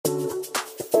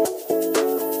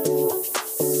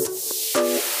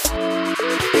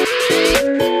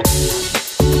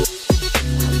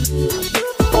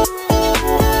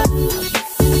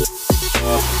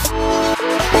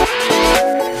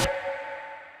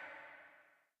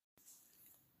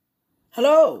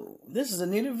Hello, this is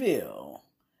Anitaville,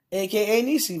 aka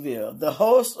Nisiville, the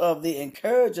host of the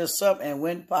Encourage Yourself and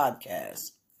Win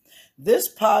podcast. This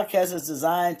podcast is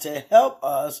designed to help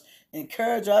us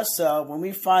encourage ourselves when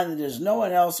we find that there's no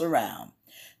one else around.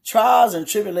 Trials and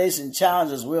tribulation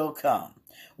challenges will come.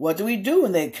 What do we do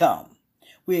when they come?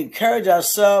 We encourage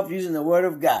ourselves using the Word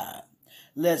of God.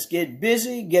 Let's get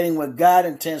busy getting what God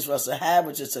intends for us to have,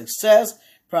 which is success,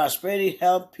 prosperity,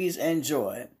 health, peace, and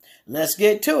joy. Let's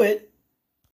get to it.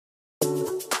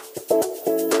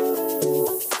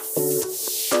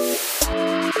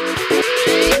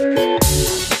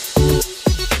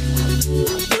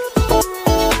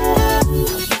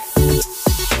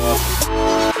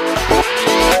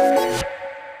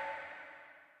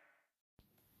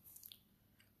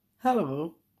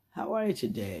 Hello, how are you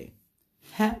today?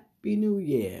 Happy New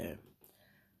Year.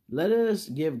 Let us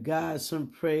give God some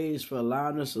praise for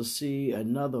allowing us to see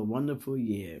another wonderful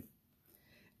year.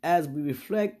 As we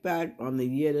reflect back on the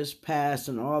year that's passed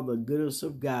and all the goodness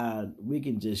of God, we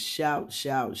can just shout,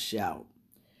 shout, shout.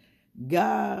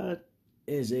 God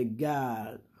is a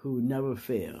God who never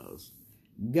fails.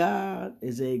 God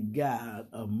is a God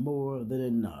of more than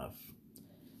enough.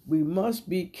 We must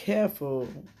be careful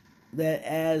that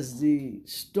as the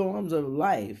storms of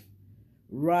life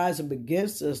rise up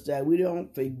against us, that we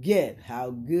don't forget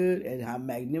how good and how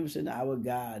magnificent our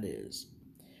God is.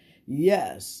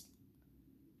 Yes,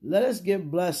 let us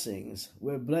give blessings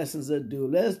where blessings are due.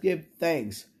 Let us give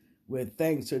thanks where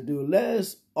thanks are due. Let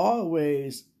us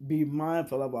always be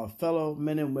mindful of our fellow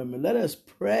men and women. Let us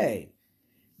pray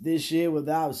this year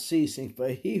without ceasing, for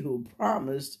he who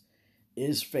promised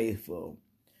is faithful.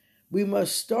 We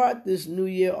must start this new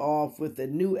year off with a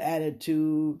new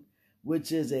attitude,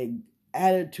 which is an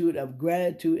attitude of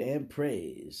gratitude and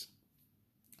praise.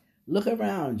 Look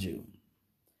around you.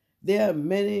 There are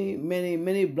many, many,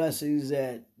 many blessings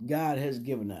that God has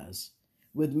given us,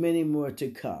 with many more to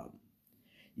come.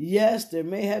 Yes, there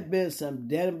may have been some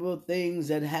damnable things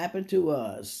that happened to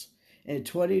us in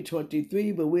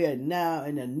 2023, but we are now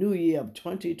in the new year of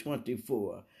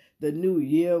 2024, the new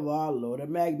year of our Lord, a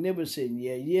magnificent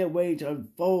year waiting to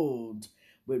unfold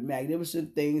with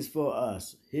magnificent things for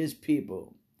us, His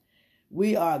people.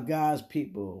 We are God's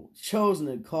people, chosen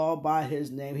and called by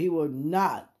His name. He will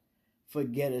not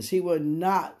forget us. He will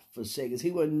not forsake us.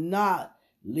 He will not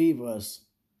leave us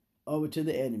over to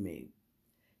the enemy.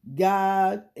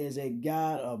 God is a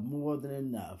God of more than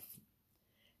enough.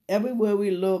 Everywhere we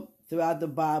look throughout the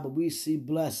Bible, we see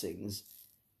blessings.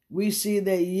 We see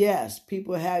that, yes,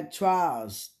 people had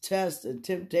trials, tests, and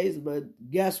temptations, but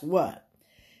guess what?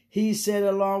 He said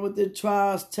along with the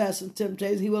trials, tests, and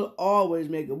temptations, He will always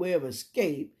make a way of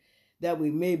escape that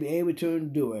we may be able to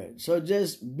endure it. So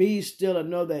just be still and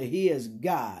know that He is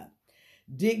God.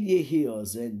 Dig your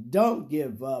heels and don't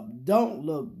give up. Don't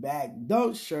look back.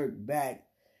 Don't shirk back.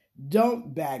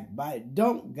 Don't backbite.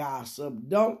 Don't gossip.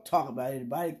 Don't talk about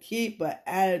anybody. Keep an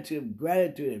attitude of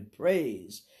gratitude and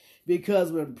praise.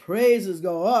 Because when praises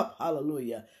go up,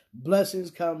 hallelujah, blessings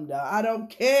come down. I don't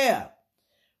care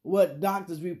what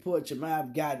doctor's report you might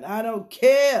have gotten. I don't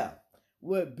care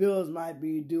what bills might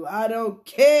be due. I don't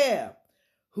care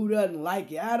who doesn't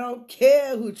like you. I don't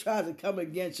care who tries to come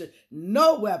against you.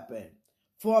 No weapon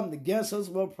formed against us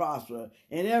will prosper.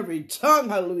 And every tongue,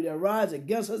 hallelujah, that rises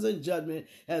against us in judgment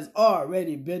has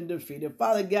already been defeated.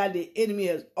 Father God, the enemy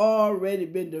has already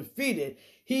been defeated.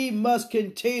 He must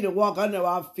continue to walk under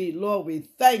our feet. Lord, we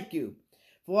thank you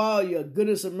for all your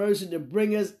goodness and mercy to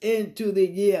bring us into the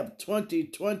year of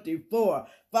 2024.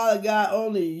 Father God,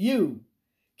 only you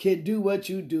can do what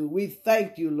you do. We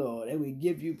thank you, Lord, and we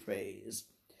give you praise.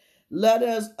 Let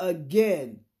us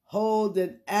again hold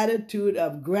an attitude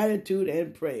of gratitude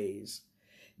and praise.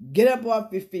 Get up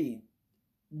off your feet.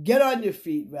 Get on your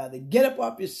feet, rather. Get up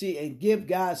off your seat and give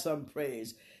God some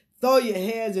praise. Throw your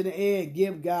hands in the air and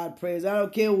give God praise. I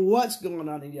don't care what's going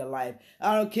on in your life.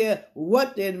 I don't care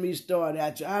what the enemy's throwing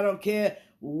at you. I don't care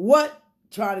what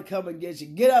trying to come against you.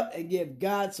 Get up and give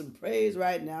God some praise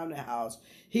right now in the house.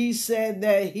 He said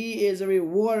that He is a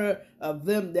rewarder of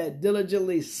them that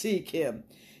diligently seek Him.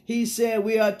 He said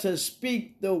we are to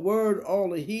speak the word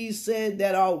only. He said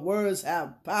that our words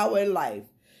have power and life.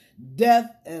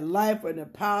 Death and life are in the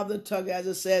power of the tongue, as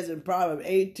it says in Proverbs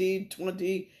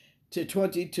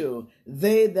 18:20-22.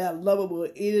 They that love it will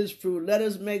eat its fruit. Let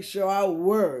us make sure our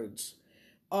words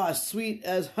are sweet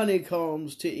as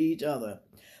honeycombs to each other.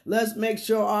 Let's make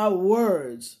sure our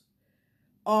words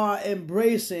are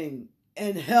embracing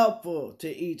and helpful to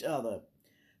each other.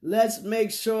 Let's make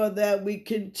sure that we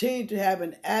continue to have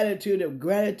an attitude of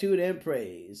gratitude and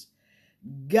praise.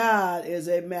 God is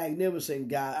a magnificent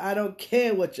God. I don't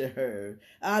care what you heard.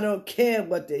 I don't care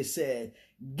what they said.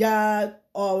 God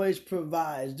always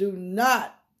provides. Do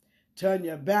not turn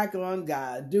your back on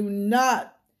God. Do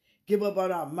not give up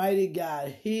on our mighty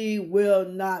God. He will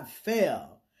not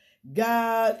fail.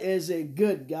 God is a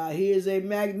good God. He is a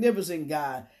magnificent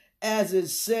God. As it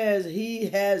says, He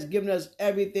has given us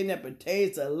everything that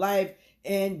pertains to life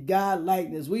and God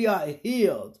likeness. We are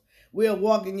healed. We are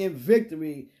walking in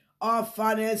victory. Our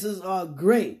finances are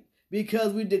great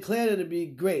because we declared it to be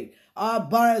great. Our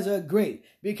bodies are great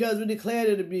because we declared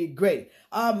it to be great.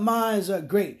 Our minds are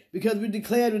great because we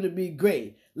declared it to be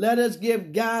great. Let us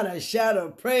give God a shout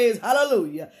of praise.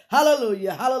 Hallelujah,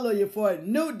 hallelujah, hallelujah for a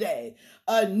new day,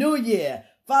 a new year.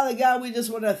 Father God, we just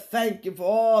want to thank you for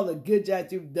all the good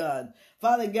that you've done.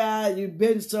 Father God, you've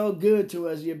been so good to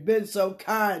us. You've been so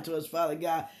kind to us, Father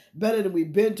God, better than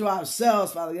we've been to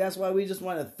ourselves, Father God. That's why we just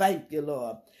want to thank you,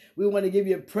 Lord. We want to give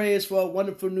you praise for a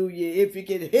wonderful new year. If you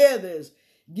can hear this,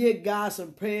 give God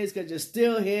some praise because you're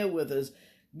still here with us.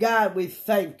 God, we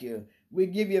thank you. We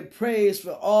give you praise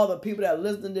for all the people that are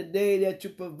listening today, that you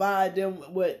provide them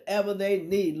whatever they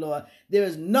need, Lord. There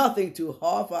is nothing too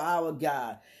hard for our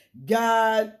God.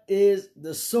 God is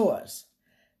the source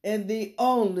and the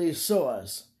only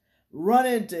source. Run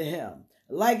into Him.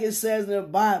 Like it says in the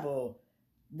Bible,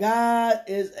 God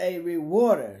is a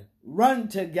rewarder. Run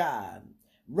to God.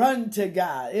 Run to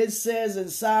God. It says in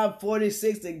Psalm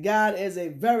 46 that God is a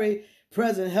very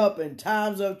present help in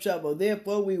times of trouble.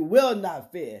 Therefore we will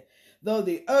not fear, though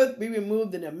the earth be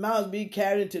removed and the mountains be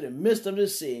carried into the midst of the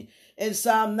sea. In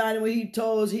Psalm 90, when He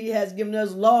told us He has given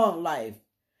us long life,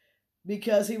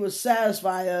 because He will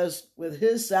satisfy us with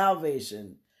His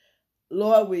salvation.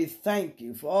 Lord, we thank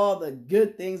you for all the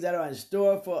good things that are in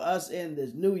store for us in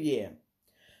this new year.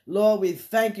 Lord, we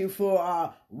thank you for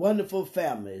our wonderful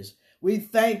families. We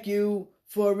thank you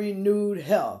for renewed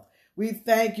health. We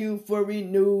thank you for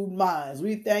renewed minds.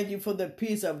 We thank you for the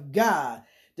peace of God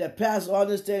that passes all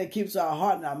understanding, keeps our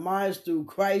heart and our minds through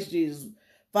Christ Jesus.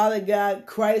 Father God,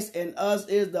 Christ in us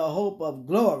is the hope of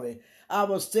glory. I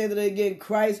will say that again,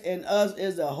 Christ in us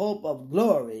is the hope of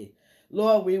glory.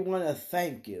 Lord, we want to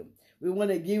thank you. We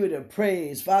want to give you the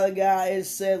praise. Father God, it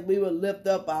says we will lift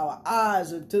up our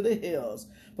eyes into the hills,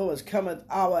 for which cometh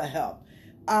our help.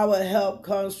 Our help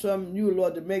comes from you,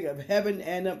 Lord, the maker of heaven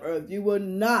and of earth. You will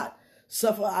not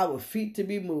suffer our feet to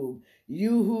be moved.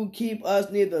 You who keep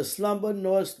us neither slumber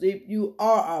nor sleep, you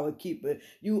are our keeper.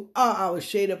 You are our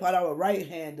shade upon our right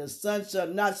hand. The sun shall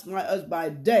not smite us by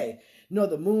day, nor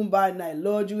the moon by night.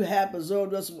 Lord, you have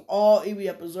preserved us from all evil. You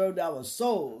have preserved our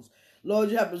souls.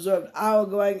 Lord, you have preserved our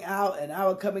going out and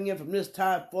our coming in from this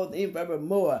time forth even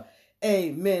forevermore.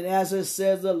 Amen. As it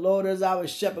says, the Lord is our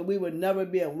shepherd. We would never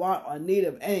be in want or need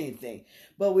of anything.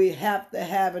 But we have to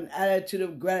have an attitude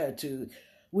of gratitude.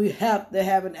 We have to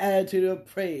have an attitude of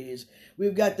praise.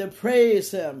 We've got to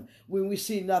praise Him when we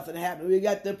see nothing happen. We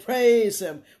got to praise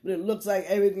Him when it looks like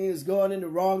everything is going in the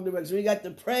wrong direction. We got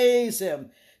to praise Him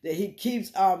that He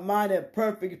keeps our mind at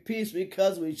perfect peace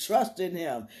because we trust in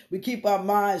Him. We keep our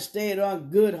mind stayed on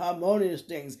good, harmonious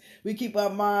things. We keep our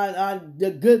mind on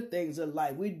the good things of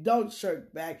life. We don't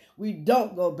shirk back. We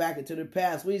don't go back into the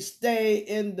past. We stay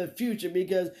in the future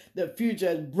because the future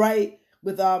is bright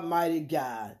with our mighty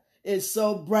God. It's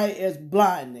so bright it's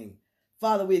blinding.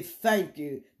 Father, we thank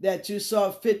you that you saw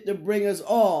fit to bring us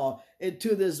all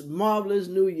into this marvelous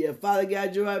new year. Father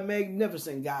God, you are a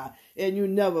magnificent God, and you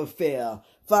never fail.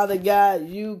 Father God,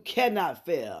 you cannot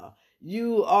fail.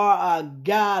 You are a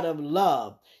God of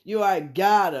love. You are a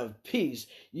God of peace.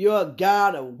 You're a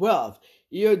God of wealth.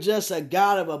 You're just a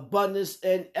God of abundance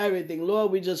and everything.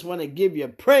 Lord, we just want to give you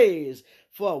praise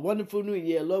for a wonderful new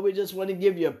year. Lord, we just want to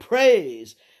give you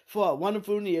praise for a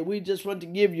wonderful new year. We just want to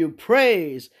give you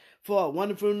praise for a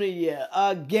wonderful new year.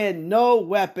 Again, no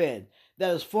weapon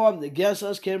that is formed against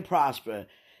us can prosper.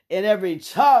 And every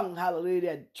tongue, hallelujah,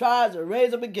 that tries to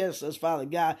raise up against us, Father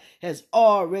God, has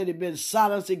already been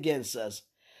silenced against us.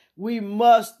 We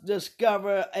must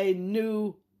discover a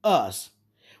new us.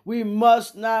 We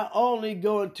must not only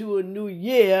go into a new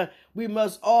year, we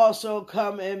must also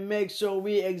come and make sure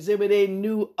we exhibit a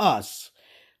new us.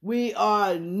 We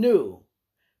are new,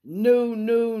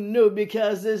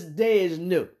 because this day is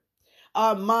new.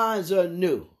 Our minds are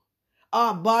new.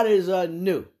 Our bodies are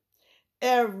new.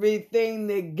 Everything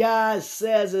that God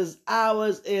says is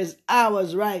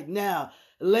ours right now.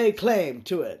 Lay claim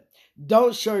to it.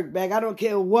 Don't shirk back. I don't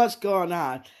care what's going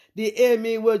on. The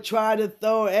enemy will try to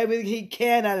throw everything he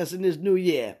can at us in this new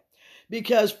year.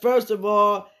 Because first of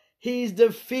all, he's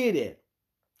defeated.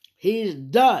 He's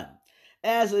done.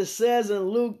 As it says in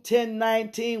Luke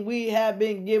 10:19, we have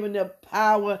been given the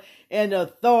power and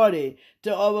authority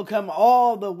to overcome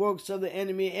all the works of the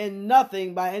enemy, and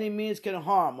nothing by any means can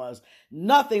harm us.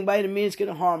 Nothing by any means can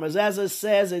harm us. As it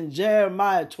says in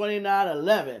Jeremiah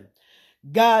 29:11,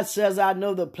 God says, I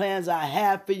know the plans I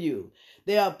have for you.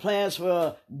 They are plans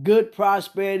for good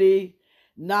prosperity,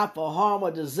 not for harm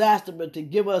or disaster, but to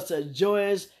give us a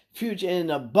joyous future and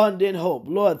abundant hope.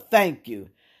 Lord, thank you.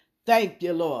 Thank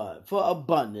you, Lord, for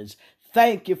abundance.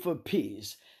 Thank you for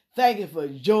peace. Thank you for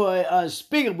joy,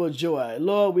 unspeakable joy.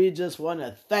 Lord, we just want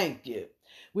to thank you.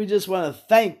 We just want to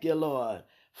thank you, Lord,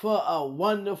 for a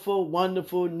wonderful,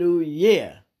 wonderful new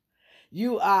year.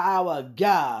 You are our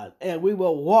God, and we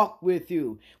will walk with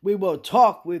you. We will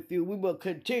talk with you. We will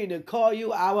continue to call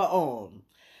you our own.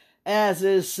 As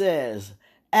it says,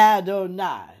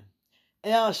 Adonai,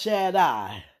 El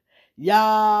Shaddai,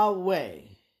 Yahweh,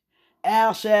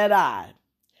 El Shaddai,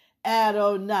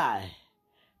 Adonai,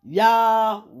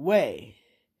 Yahweh,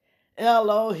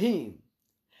 Elohim,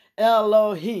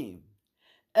 Elohim,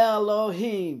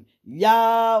 Elohim,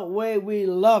 Yahweh, we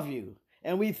love you,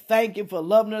 and we thank you for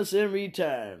loving us in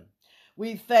return.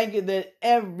 We thank you that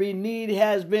every need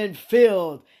has been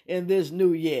filled in this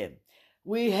new year.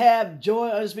 We have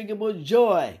joy, unspeakable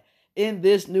joy in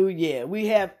this new year. We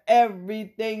have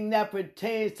everything that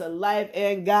pertains to life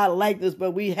and God likeness,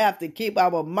 but we have to keep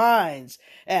our minds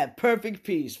at perfect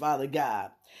peace, Father God.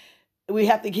 We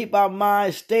have to keep our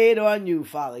minds stayed on you,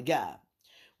 Father God.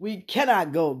 We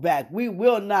cannot go back. We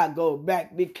will not go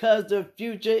back because the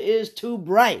future is too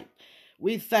bright.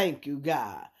 We thank you,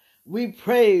 God. We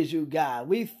praise you, God.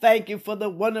 We thank you for the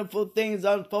wonderful things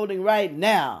unfolding right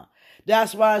now.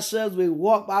 That's why it says we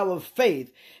walk by our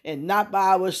faith and not by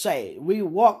our sight. We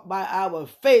walk by our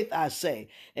faith, I say,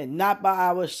 and not by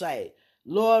our sight.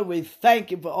 Lord, we thank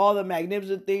you for all the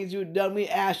magnificent things you've done. We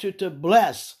ask you to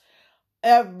bless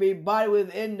everybody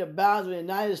within the bounds of the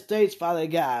United States, Father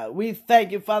God. We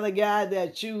thank you, Father God,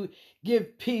 that you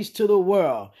give peace to the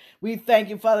world. We thank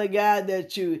you, Father God,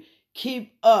 that you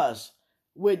keep us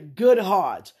with good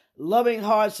hearts, loving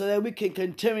hearts, so that we can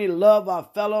continue to love our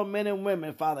fellow men and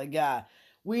women, Father God.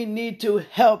 We need to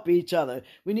help each other.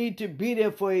 We need to be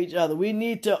there for each other. We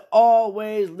need to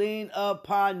always lean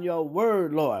upon your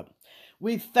word, Lord.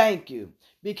 We thank you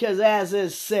because as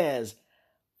it says,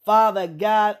 Father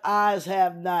God, eyes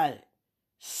have not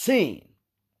seen,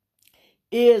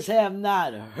 ears have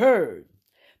not heard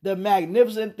the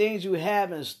magnificent things you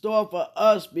have in store for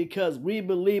us because we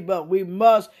believe, but we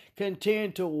must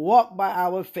continue to walk by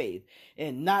our faith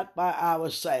and not by our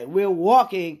sight. We're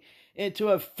walking into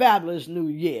a fabulous new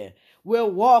year. We're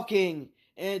walking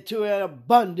into an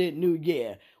abundant new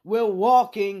year. We're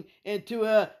walking into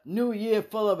a new year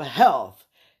full of health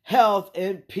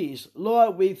and peace.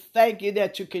 Lord, we thank you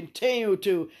that you continue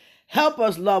to help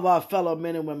us love our fellow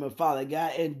men and women, Father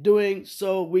God. In doing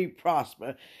so, we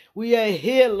prosper. We are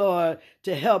here, Lord,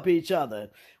 to help each other.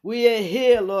 We are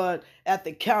here, Lord, at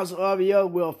the counsel of your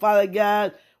will. Father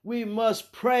God, we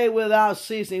must pray without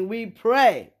ceasing. We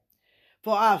pray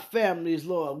for our families,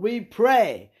 Lord. We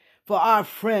pray for our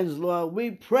friends, Lord.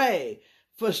 We pray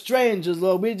for strangers,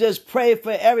 Lord. We just pray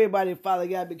for everybody, Father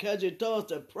God, because you told us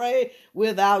to pray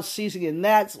without ceasing, and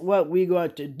that's what we're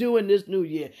going to do in this new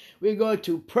year. We're going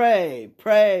to pray,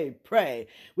 pray, pray.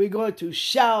 We're going to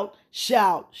shout,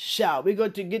 shout, shout. We're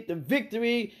going to get the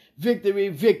victory, victory,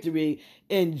 victory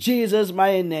in Jesus'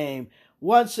 mighty name.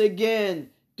 Once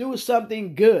again, do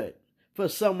something good for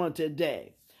someone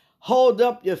today. Hold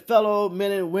up your fellow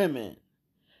men and women,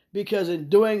 because in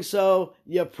doing so,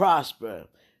 you prosper.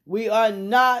 We are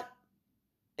not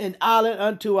an island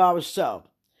unto ourselves.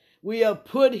 We are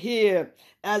put here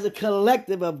as a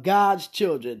collective of God's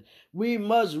children. We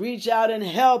must reach out and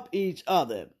help each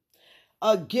other.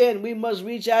 Again, we must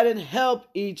reach out and help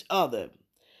each other.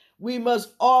 We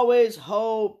must always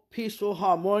hold peaceful,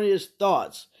 harmonious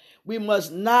thoughts. We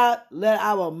must not let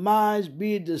our minds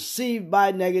be deceived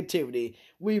by negativity.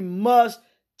 We must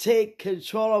take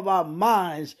control of our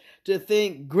minds to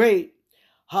think great,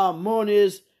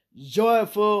 harmonious,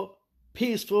 joyful,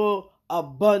 peaceful,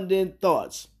 abundant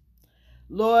thoughts.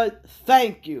 Lord,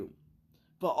 thank you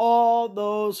for all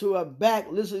those who are back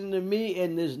listening to me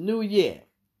in this new year.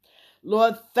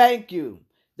 Lord, thank you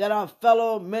that our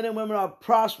fellow men and women are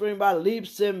prospering by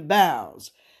leaps and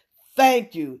bounds.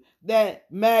 Thank you that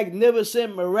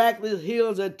magnificent, miraculous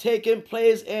healings are taking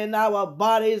place in our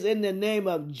bodies in the name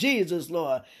of Jesus,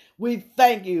 Lord. We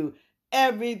thank you.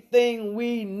 Everything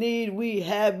we need, we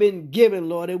have been given,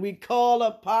 Lord, and we call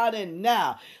upon it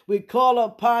now. We call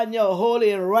upon your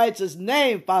holy and righteous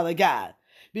name, Father God,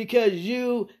 because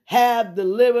you have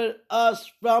delivered us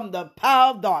from the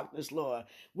power of darkness, Lord.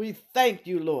 We thank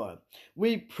you, Lord.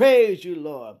 We praise you,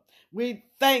 Lord. We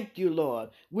thank you, Lord.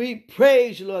 We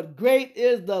praise you, Lord. Great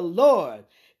is the Lord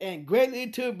and greatly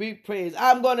to be praised.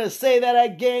 I'm going to say that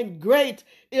again. Great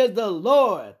is the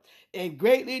Lord and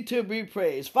greatly to be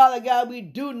praised. Father God, we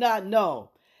do not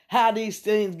know how these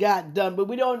things got done, but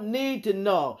we don't need to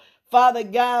know. Father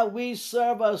God, we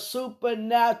serve a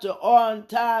supernatural,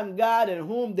 on-time God in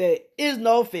whom there is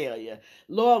no failure.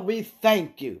 Lord, we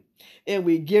thank you and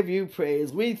we give you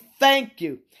praise. We thank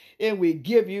you and we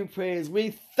give you praise.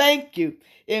 We thank you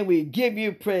and we give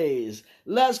you praise.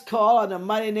 Let's call on the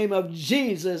mighty name of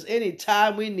Jesus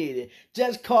anytime we need it.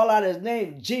 Just call out his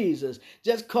name, Jesus.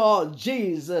 Just call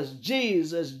Jesus,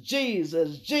 Jesus,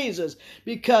 Jesus, Jesus,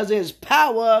 because there's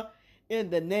power in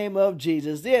the name of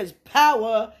Jesus. There's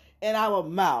power in our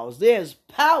mouths. There's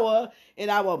power in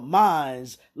our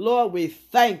minds. Lord, we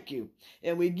thank you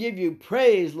and we give you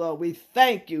praise, Lord. We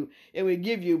thank you and we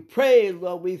give you praise,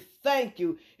 Lord. We thank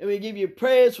you and we give you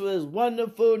praise for this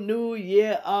wonderful new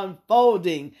year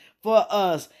unfolding for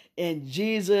us in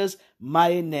Jesus'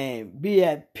 mighty name. Be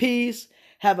at peace.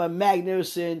 Have a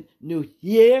magnificent new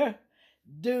year.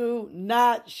 Do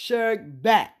not shirk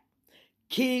back.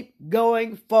 Keep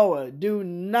going forward. Do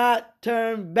not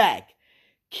turn back.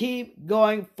 Keep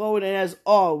going forward, and as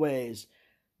always,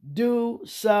 do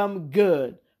some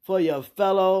good for your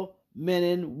fellow men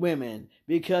and women,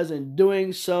 because in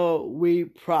doing so, we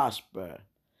prosper.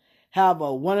 Have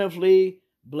a wonderfully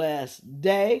blessed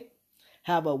day.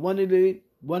 Have a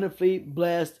wonderfully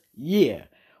blessed year,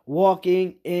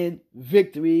 walking in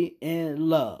victory and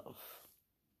love.